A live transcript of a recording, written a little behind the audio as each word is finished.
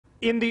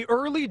In the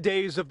early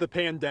days of the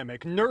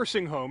pandemic,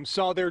 nursing homes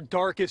saw their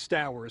darkest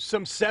hours.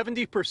 Some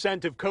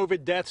 70% of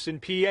COVID deaths in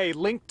PA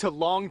linked to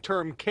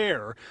long-term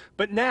care.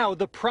 But now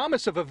the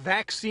promise of a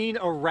vaccine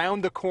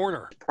around the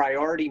corner.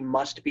 Priority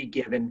must be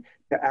given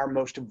to our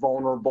most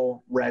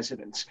vulnerable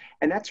residents,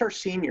 and that's our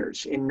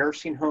seniors in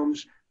nursing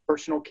homes,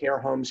 personal care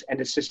homes,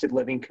 and assisted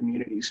living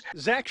communities.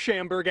 Zach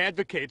Schamberg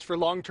advocates for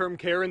long-term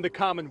care in the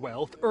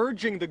Commonwealth,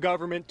 urging the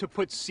government to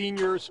put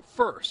seniors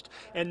first.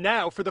 And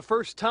now, for the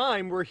first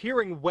time, we're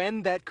hearing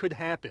when that could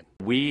happen.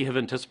 We have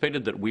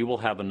anticipated that we will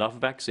have enough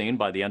vaccine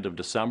by the end of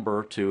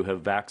December to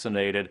have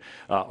vaccinated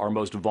our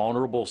most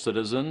vulnerable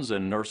citizens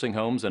in nursing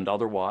homes and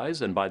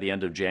otherwise, and by the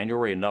end of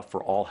January, enough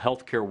for all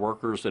healthcare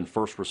workers and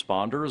first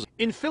responders.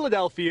 In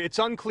Philadelphia, it's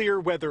unclear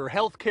whether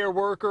healthcare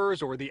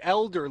workers or the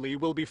elderly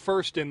will be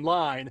first in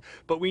line,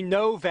 but we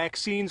know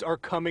vaccines are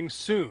coming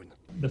soon.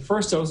 The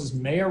first doses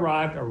may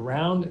arrive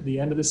around the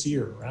end of this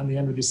year, around the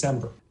end of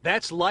December.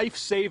 That's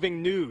life-saving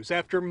news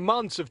after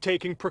months of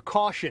taking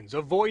precautions,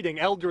 avoiding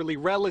elderly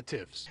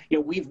relatives.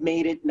 We've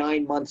made it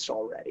 9 months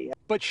already.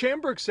 But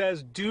Schamberg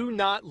says do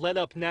not let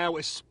up now,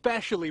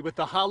 especially with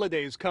the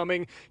holidays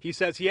coming. He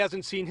says he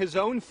hasn't seen his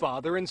own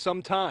father in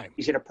some time.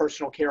 He's in a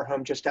personal care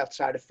home just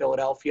outside of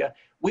Philadelphia.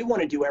 We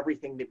want to do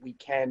everything that we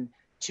can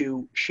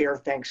to share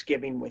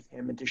Thanksgiving with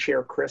him and to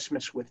share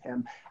Christmas with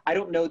him. I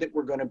don't know that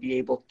we're going to be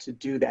able to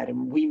do that,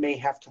 and we may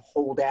have to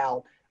hold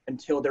out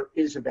until there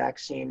is a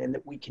vaccine and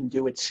that we can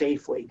do it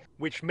safely.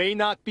 Which may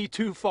not be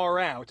too far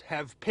out.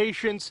 Have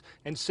patience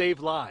and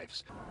save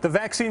lives. The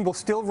vaccine will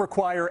still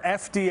require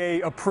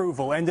FDA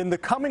approval, and in the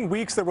coming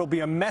weeks there will be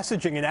a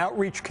messaging and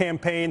outreach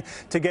campaign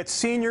to get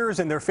seniors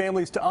and their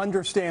families to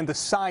understand the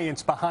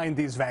science behind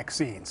these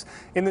vaccines.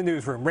 In the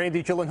newsroom,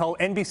 Gyllenhaal,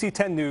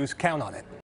 NBC10 News, count on it.